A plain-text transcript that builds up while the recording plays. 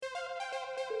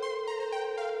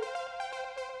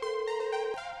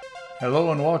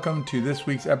Hello and welcome to this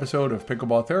week's episode of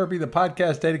Pickleball Therapy, the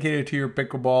podcast dedicated to your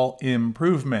pickleball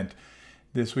improvement.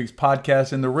 This week's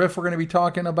podcast in the riff, we're going to be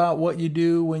talking about what you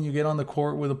do when you get on the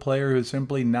court with a player who's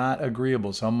simply not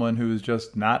agreeable, someone who's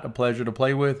just not a pleasure to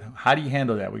play with. How do you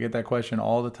handle that? We get that question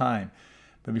all the time.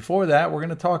 But before that, we're going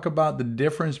to talk about the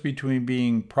difference between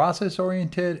being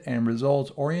process-oriented and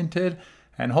results-oriented.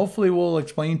 And hopefully we'll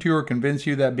explain to you or convince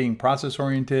you that being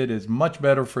process-oriented is much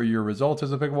better for your results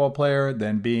as a pickleball player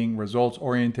than being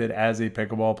results-oriented as a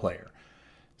pickleball player.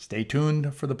 Stay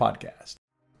tuned for the podcast.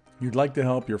 You'd like to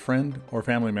help your friend or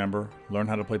family member learn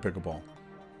how to play pickleball.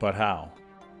 But how?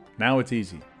 Now it's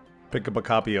easy. Pick up a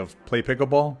copy of Play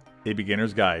Pickleball, A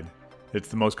Beginner's Guide. It's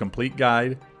the most complete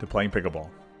guide to playing pickleball.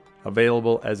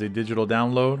 Available as a digital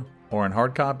download or in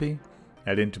hard copy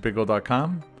at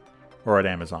In2Pickle.com or at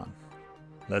Amazon.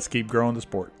 Let's keep growing the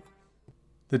sport.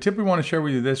 The tip we want to share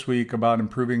with you this week about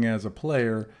improving as a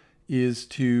player is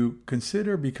to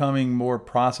consider becoming more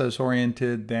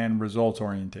process-oriented than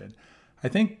results-oriented. I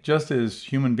think just as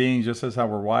human beings, just as how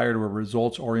we're wired, we're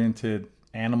results-oriented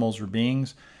animals or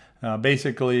beings.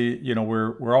 Basically,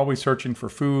 we're always searching for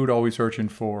food, always searching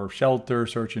for shelter,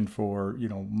 searching for,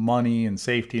 money and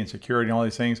safety and security and all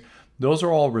these things. Those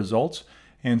are all results.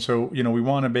 And so, we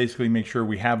want to basically make sure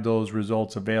we have those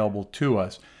results available to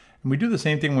us. And we do the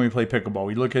same thing when we play pickleball.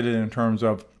 We look at it in terms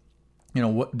of,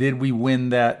 what did we win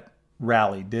that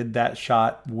rally? Did that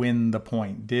shot win the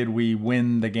point? Did we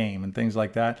win the game? And things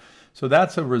like that. So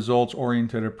that's a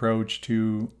results-oriented approach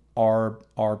to our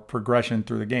progression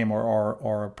through the game or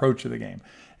our approach to the game.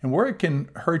 And where it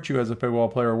can hurt you as a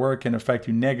pickleball player, where it can affect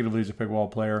you negatively as a pickleball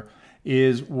player,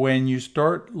 is when you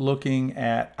start looking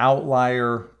at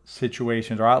outlier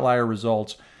situations or outlier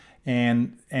results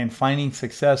and finding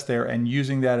success there and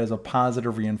using that as a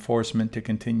positive reinforcement to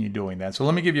continue doing that. So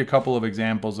let me give you a couple of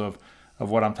examples of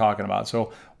what I'm talking about.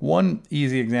 So one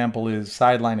easy example is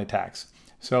sideline attacks.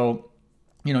 So,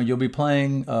 you'll be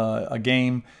playing a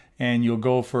game and you'll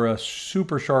go for a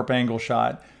super sharp angle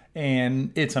shot,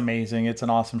 and it's amazing. It's an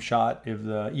awesome shot. If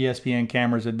the ESPN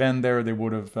cameras had been there, they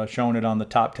would have shown it on the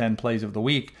top 10 plays of the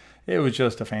week. It was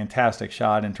just a fantastic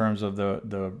shot in terms of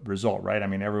the result, right? I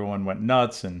mean, everyone went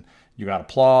nuts and you got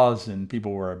applause and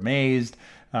people were amazed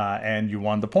and you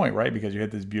won the point, right? Because you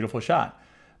hit this beautiful shot.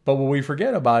 But what we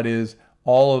forget about is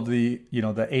all of the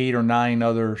 8 or 9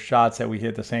 other shots that we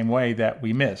hit the same way that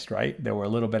we missed, right? They were a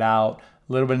little bit out,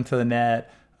 a little bit into the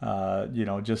net,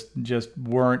 just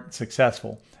weren't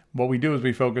successful. What we do is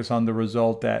we focus on the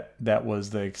result that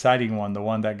was the exciting one, the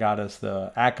one that got us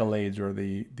the accolades or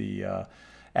the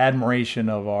admiration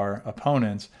of our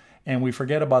opponents, and we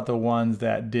forget about the ones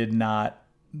that did not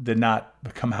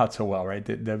come out so well, right?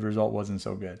 The result wasn't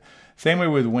so good. Same way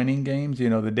with winning games.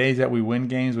 The days that we win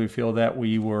games, we feel that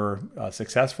we were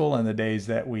successful, and the days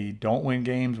that we don't win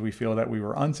games, we feel that we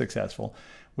were unsuccessful,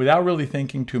 without really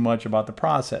thinking too much about the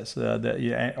process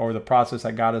or the process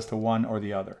that got us to one or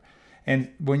the other. And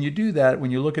when you do that,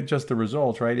 when you look at just the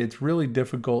results, right, it's really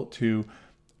difficult to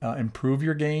improve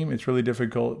your game. It's really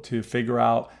difficult to figure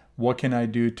out what can I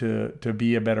do to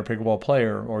be a better pickleball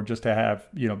player, or just to have,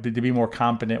 to be more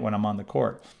competent when I'm on the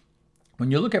court.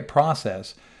 When you look at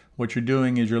process, what you're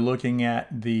doing is you're looking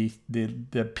at the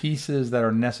pieces that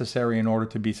are necessary in order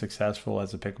to be successful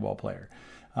as a pickleball player.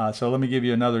 So let me give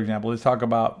you another example. Let's talk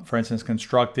about, for instance,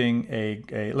 constructing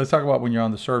let's talk about when you're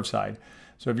on the serve side.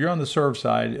 So if you're on the serve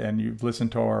side and you've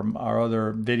listened to our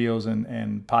other videos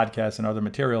and podcasts and other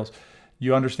materials,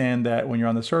 you understand that when you're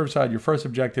on the serve side, your first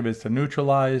objective is to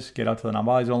neutralize, get out to the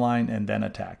non-volley zone line, and then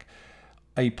attack.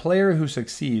 A player who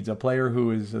succeeds, a player who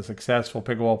is a successful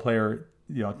pickleball player,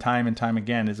 time and time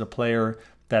again, is a player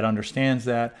that understands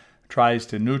that, tries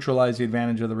to neutralize the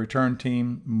advantage of the return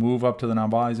team, move up to the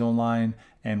non-volley zone line,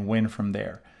 and win from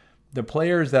there. The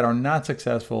players that are not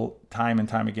successful time and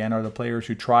time again are the players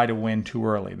who try to win too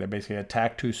early. They basically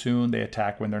attack too soon. They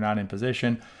attack when they're not in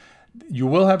position. You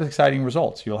will have exciting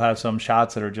results. You'll have some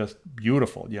shots that are just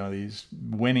beautiful. These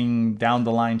winning down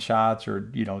the line shots,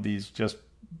 or, these just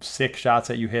sick shots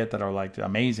that you hit that are like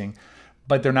amazing,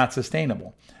 but they're not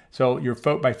sustainable. So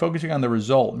by focusing on the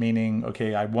result, meaning,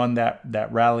 okay, I won that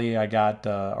rally, I got,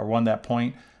 or won that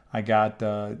point, I got,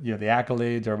 the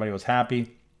accolades, everybody was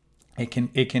happy. It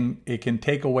can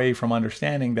take away from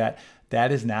understanding that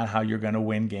is not how you're going to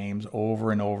win games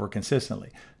over and over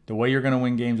consistently. The way you're going to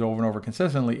win games over and over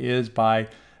consistently is by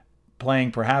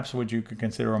playing perhaps what you could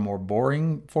consider a more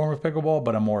boring form of pickleball,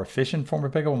 but a more efficient form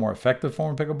of pickleball, more effective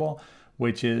form of pickleball,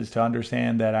 which is to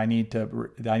understand that I need to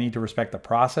respect the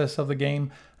process of the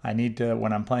game. I need to,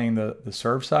 when I'm playing the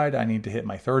serve side, I need to hit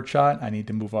my third shot. I need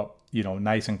to move up,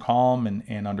 nice and calm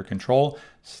and under control.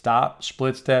 Stop,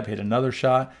 split step, hit another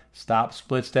shot. Stop,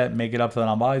 split step, make it up to the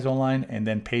non-volley zone line, and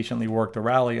then patiently work the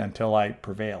rally until I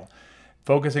prevail.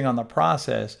 Focusing on the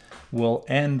process will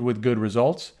end with good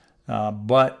results,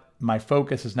 but my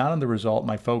focus is not on the result.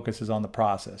 My focus is on the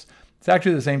process. It's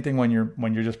actually the same thing when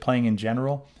you're just playing in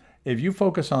general. If you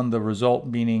focus on the result,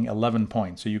 meaning 11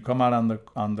 points, so you come out on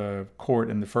the court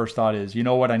and the first thought is, you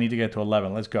know what, I need to get to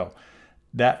 11. Let's go.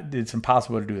 It's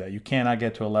impossible to do that. You cannot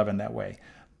get to 11 that way.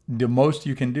 The most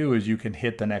you can do is you can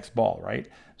hit the next ball, right?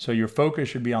 So your focus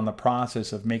should be on the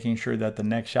process of making sure that the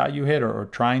next shot you hit, or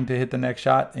trying to hit the next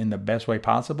shot in the best way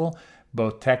possible,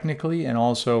 both technically and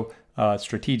also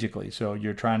strategically. So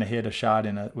you're trying to hit a shot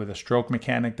with a stroke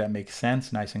mechanic that makes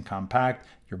sense, nice and compact.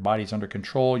 Your body's under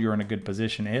control. You're in a good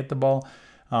position to hit the ball.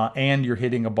 And you're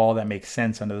hitting a ball that makes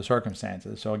sense under the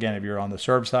circumstances. So again, if you're on the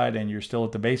serve side and you're still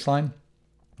at the baseline,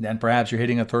 then perhaps you're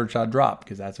hitting a third shot drop,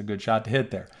 because that's a good shot to hit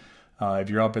there.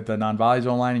 If you're up at the non-volley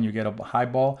zone line and you get a high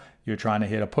ball, you're trying to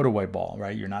hit a put-away ball,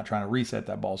 right? You're not trying to reset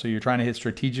that ball. So you're trying to hit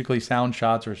strategically sound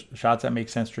shots, or shots that make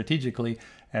sense strategically,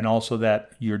 and also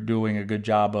that you're doing a good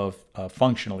job of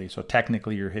functionally. So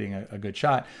technically, you're hitting a good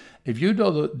shot. If you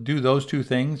do those two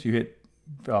things, you hit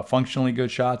functionally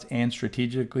good shots and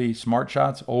strategically smart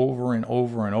shots over and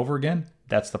over and over again,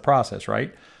 that's the process,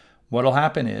 right? What'll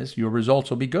happen is your results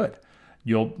will be good.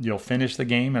 You'll finish the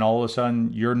game, and all of a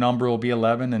sudden your number will be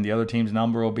 11 and the other team's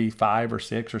number will be 5 or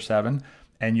 6 or 7,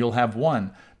 and you'll have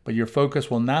won. But your focus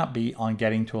will not be on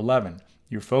getting to 11.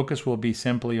 Your focus will be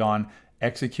simply on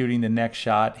executing the next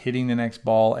shot, hitting the next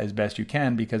ball as best you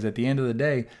can, because at the end of the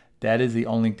day, that is the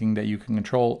only thing that you can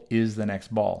control, is the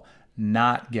next ball,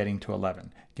 not getting to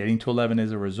 11. Getting to 11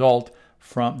 is a result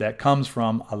that comes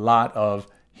from a lot of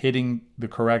hitting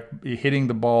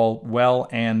the ball well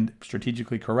and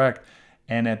strategically correct,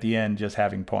 and at the end just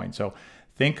having points. So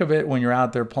think of it when you're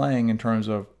out there playing in terms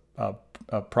of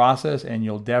a process, and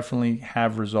you'll definitely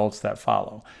have results that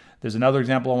follow. There's another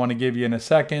example I want to give you in a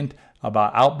second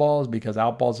about outballs, because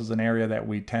outballs is an area that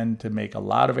we tend to make a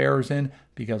lot of errors in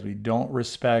because we don't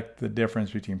respect the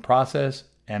difference between process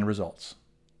and results.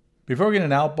 Before we get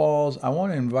into outballs, I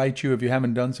want to invite you, if you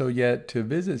haven't done so yet, to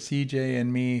visit CJ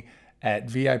and me at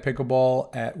VI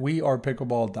Pickleball at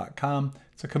wearepickleball.com.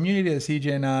 It's a community that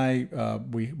CJ and I,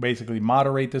 we basically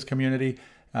moderate this community.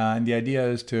 And the idea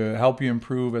is to help you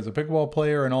improve as a pickleball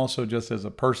player and also just as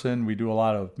a person. We do a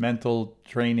lot of mental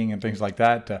training and things like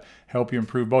that to help you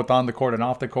improve both on the court and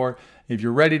off the court. If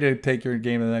you're ready to take your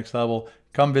game to the next level,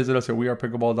 come visit us at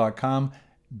wearepickleball.com.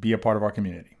 Be a part of our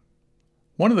community.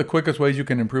 One of the quickest ways you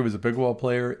can improve as a pickleball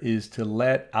player is to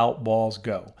let out balls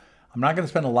go. I'm not going to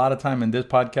spend a lot of time in this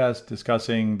podcast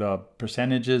discussing the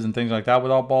percentages and things like that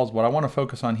with out balls. What I want to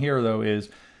focus on here, though, is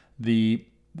the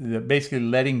basically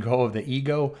letting go of the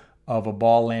ego of a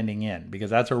ball landing in, because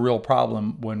that's a real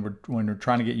problem when we're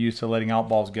trying to get used to letting out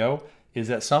balls go, is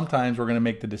that sometimes we're going to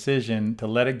make the decision to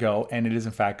let it go and it is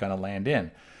in fact going to land in.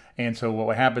 And so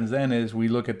what happens then is we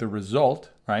look at the result,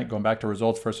 right? Going back to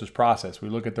results versus process. We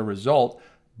look at the result,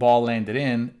 ball landed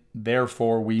in,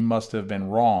 therefore we must have been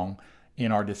wrong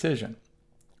in our decision.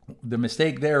 The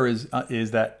mistake there is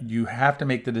that you have to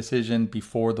make the decision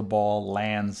before the ball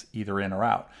lands either in or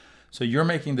out. So you're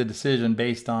making the decision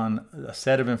based on a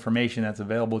set of information that's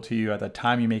available to you at the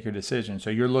time you make your decision. So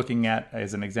you're looking at,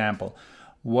 as an example,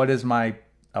 what is my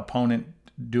opponent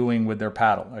doing with their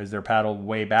paddle? Is their paddle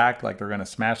way back, like they're going to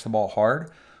smash the ball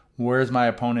hard? Where's my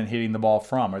opponent hitting the ball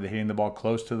from? Are they hitting the ball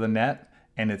close to the net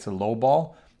and it's a low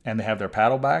ball and they have their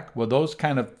paddle back? Well, those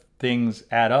kind of things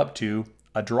add up to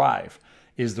a drive.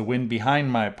 Is the wind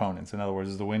behind my opponents? In other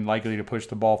words, is the wind likely to push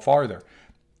the ball farther?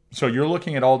 So you're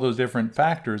looking at all those different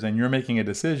factors and you're making a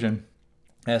decision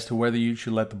as to whether you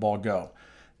should let the ball go.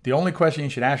 The only question you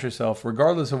should ask yourself,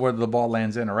 regardless of whether the ball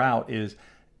lands in or out, is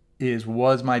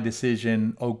was my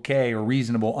decision okay or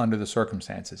reasonable under the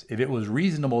circumstances? If it was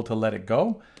reasonable to let it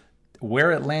go,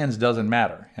 where it lands doesn't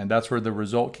matter. And that's where the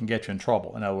result can get you in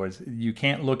trouble. In other words, you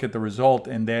can't look at the result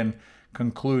and then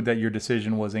conclude that your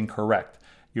decision was incorrect.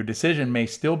 Your decision may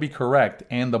still be correct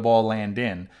and the ball land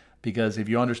in, because if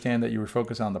you understand that you were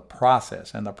focused on the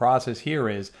process, and the process here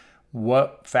is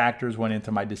what factors went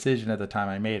into my decision at the time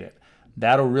I made it.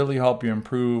 That'll really help you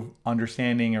improve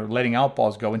understanding or letting out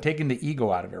balls go and taking the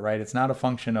ego out of it, right? It's not a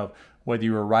function of whether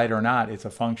you were right or not. It's a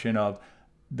function of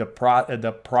the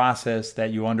process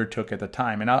that you undertook at the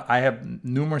time. And I have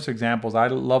numerous examples. I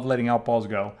love letting out balls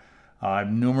go. I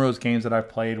have numerous games that I've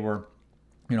played where,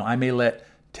 I may let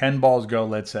 10 balls go,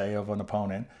 let's say, of an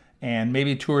opponent, and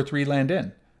maybe 2 or 3 land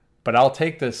in. But I'll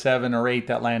take the 7 or 8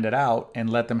 that landed out and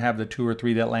let them have the 2 or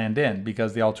 3 that land in,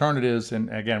 because the alternatives,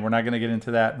 and again, we're not going to get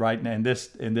into that right now in this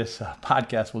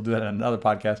podcast. We'll do that in another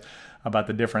podcast about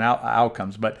the different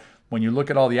outcomes. But when you look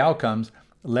at all the outcomes,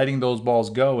 letting those balls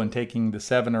go and taking the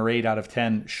 7 or 8 out of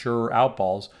 10 sure out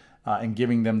balls and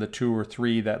giving them the 2 or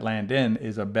 3 that land in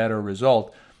is a better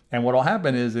result. And what will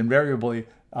happen is invariably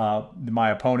my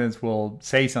opponents will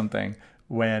say something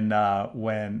when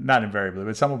not invariably,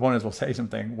 but some opponents will say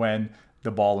something when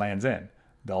the ball lands in.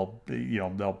 They'll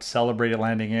celebrate it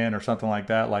landing in or something like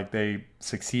that, like they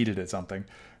succeeded at something,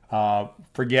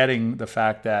 forgetting the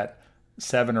fact that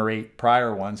 7 or 8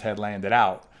 prior ones had landed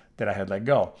out that I had let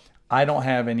go. I don't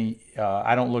have any.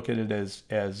 I don't look at it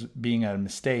as being a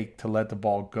mistake to let the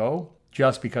ball go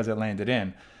just because it landed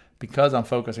in, because I'm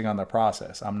focusing on the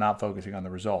process. I'm not focusing on the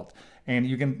result. And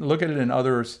you can look at it in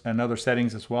other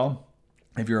settings as well.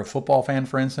 If you're a football fan,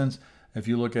 for instance, if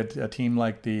you look at a team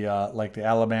like the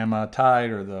Alabama Tide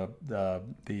or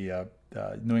the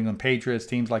New England Patriots,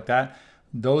 teams like that,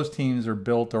 those teams are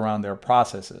built around their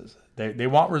processes. They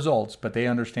want results, but they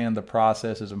understand the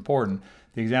process is important.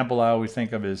 The example I always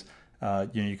think of is,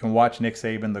 you can watch Nick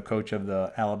Saban, the coach of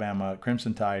the Alabama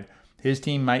Crimson Tide. His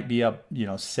team might be up,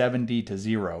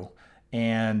 70-0,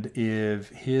 and if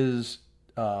his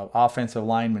offensive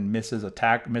lineman misses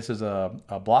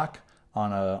a block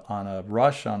on a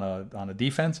rush on a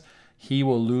defense, he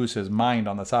will lose his mind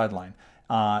on the sideline,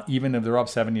 even if they're up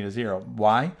 70-0.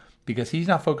 Why? Because he's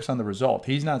not focused on the result.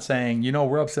 He's not saying,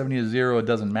 we're up 70-0, it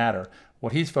doesn't matter.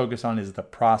 What he's focused on is the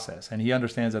process, and he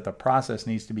understands that the process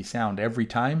needs to be sound every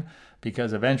time,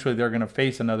 because eventually they're going to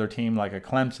face another team like a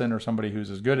Clemson or somebody who's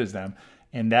as good as them,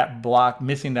 and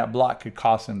missing that block could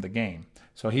cost them the game.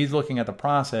 So he's looking at the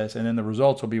process, and then the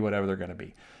results will be whatever they're going to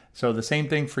be. So the same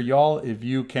thing for y'all. If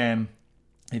you can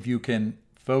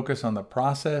focus on the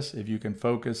process, if you can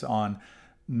focus on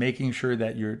making sure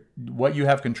that what you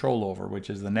have control over, which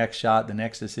is the next shot, the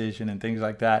next decision, and things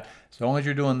like that. As long as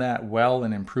you're doing that well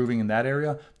and improving in that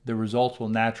area, the results will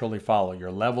naturally follow.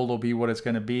 Your level will be what it's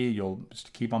going to be. You'll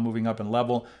keep on moving up in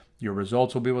level. Your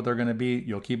results will be what they're going to be.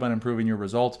 You'll keep on improving your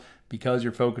results because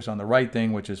you're focused on the right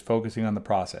thing, which is focusing on the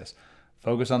process.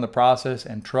 Focus on the process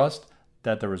and trust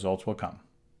that the results will come.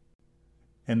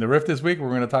 In the Riff this week, we're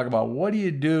going to talk about what do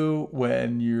you do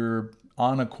when you're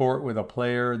on a court with a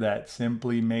player that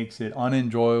simply makes it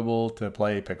unenjoyable to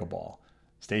play pickleball.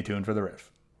 Stay tuned for the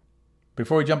Riff.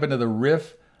 Before we jump into the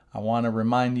Riff, I want to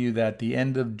remind you that the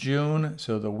end of June,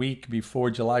 so the week before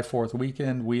July 4th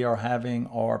weekend, we are having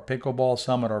our Pickleball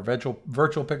Summit, our virtual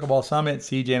Pickleball Summit.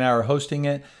 CJ and I are hosting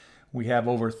it. We have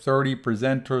over 30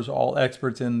 presenters, all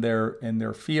experts in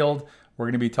their field. We're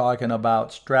going to be talking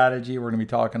about strategy. We're going to be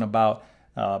talking about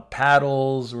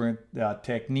paddles,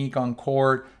 technique on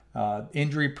court,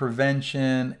 injury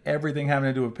prevention, everything having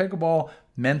to do with pickleball,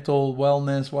 mental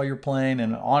wellness while you're playing,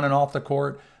 and on and off the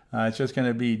court. It's just going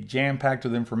to be jam-packed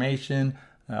with information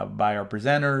by our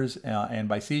presenters and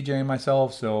by CJ and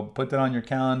myself. So put that on your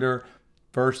calendar.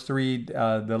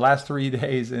 The last 3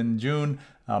 days in June,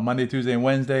 Monday, Tuesday, and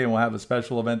Wednesday, and we'll have a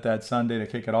special event that Sunday to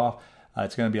kick it off.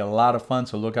 It's going to be a lot of fun,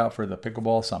 so look out for the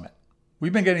Pickleball Summit.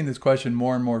 We've been getting this question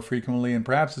more and more frequently, and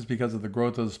perhaps it's because of the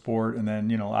growth of the sport and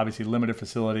then, obviously limited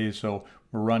facilities. So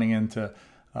we're running into,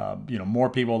 more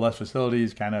people, less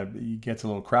facilities, kind of gets a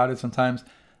little crowded sometimes.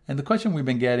 And the question we've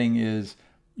been getting is,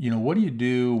 what do you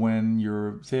do when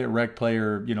you're, say, a rec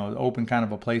player, open kind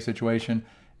of a play situation,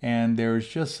 and there's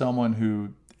just someone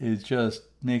who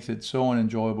makes it so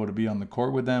unenjoyable to be on the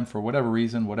court with them for whatever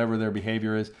reason, whatever their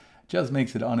behavior is, just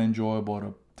makes it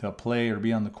unenjoyable to play or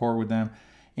be on the court with them.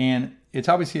 And it's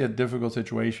obviously a difficult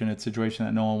situation. It's a situation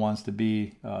that no one wants to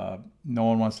be.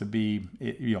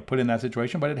 Put in that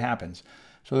situation, but it happens.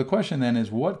 So the question then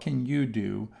is, what can you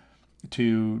do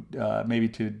to maybe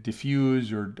to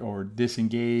diffuse or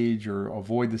disengage or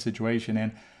avoid the situation?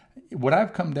 And what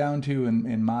I've come down to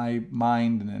in my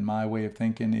mind and in my way of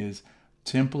thinking is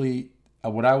simply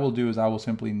what I will do is I will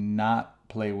simply not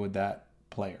play with that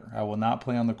player. I will not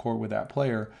play on the court with that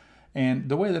player. And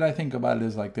the way that I think about it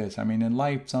is like this. I mean, in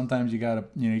life, sometimes you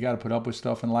gotta put up with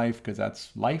stuff in life because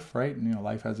that's life, right? And,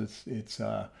 life has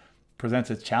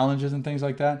presents its challenges and things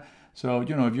like that. So,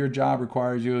 if your job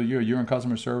requires you're in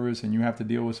customer service and you have to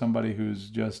deal with somebody who's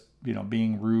just,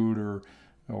 being rude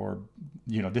or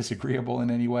disagreeable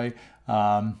in any way,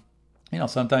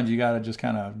 sometimes you gotta just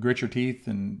kind of grit your teeth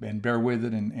and bear with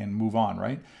it and move on,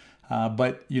 right?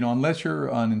 But unless you're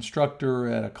an instructor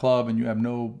at a club and you have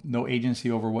no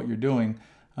agency over what you're doing,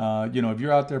 if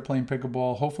you're out there playing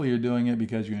pickleball, hopefully you're doing it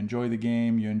because you enjoy the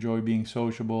game, you enjoy being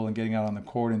sociable and getting out on the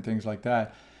court and things like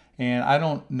that. And I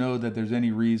don't know that there's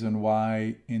any reason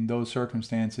why in those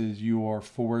circumstances you are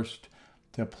forced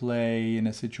to play in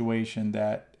a situation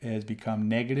that has become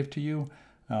negative to you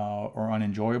or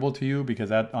unenjoyable to you, because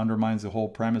that undermines the whole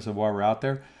premise of why we're out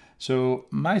there. So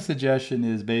my suggestion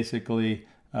is basically,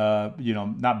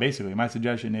 my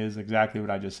suggestion is exactly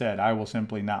what I just said. I will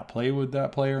simply not play with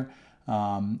that player.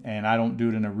 And I don't do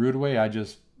it in a rude way. I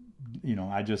just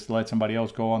let somebody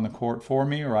else go on the court for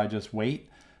me, or I just wait,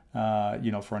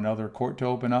 for another court to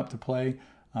open up to play.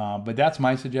 But that's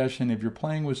my suggestion. If you're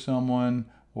playing with someone,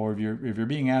 or if you're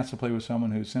being asked to play with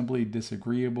someone who's simply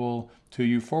disagreeable to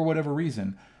you for whatever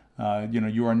reason,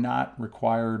 you are not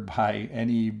required by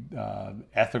any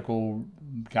ethical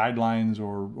guidelines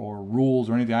or rules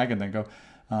or anything I can think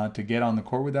of to get on the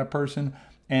court with that person.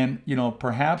 And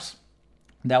perhaps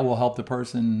that will help the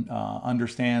person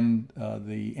understand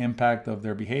the impact of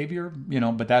their behavior.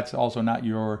 But that's also not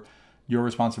your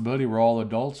responsibility. We're all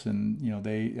adults, and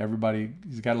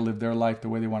everybody's got to live their life the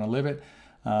way they want to live it.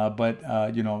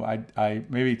 I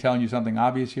may be telling you something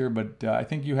obvious here, but I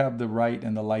think you have the right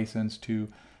and the license to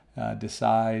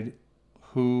decide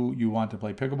who you want to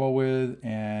play pickleball with,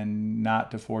 and not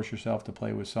to force yourself to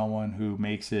play with someone who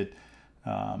makes it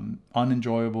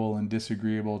unenjoyable and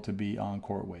disagreeable to be on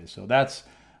court with. So that's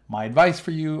my advice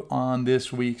for you on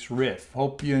this week's riff.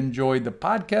 Hope you enjoyed the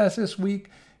podcast this week.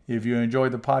 If you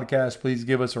enjoyed the podcast, please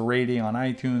give us a rating on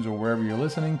iTunes or wherever you're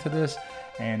listening to this.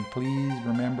 And please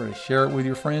remember to share it with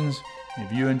your friends.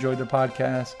 If you enjoyed the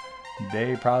podcast,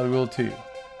 they probably will too.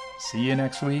 See you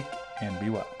next week, and be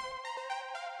well.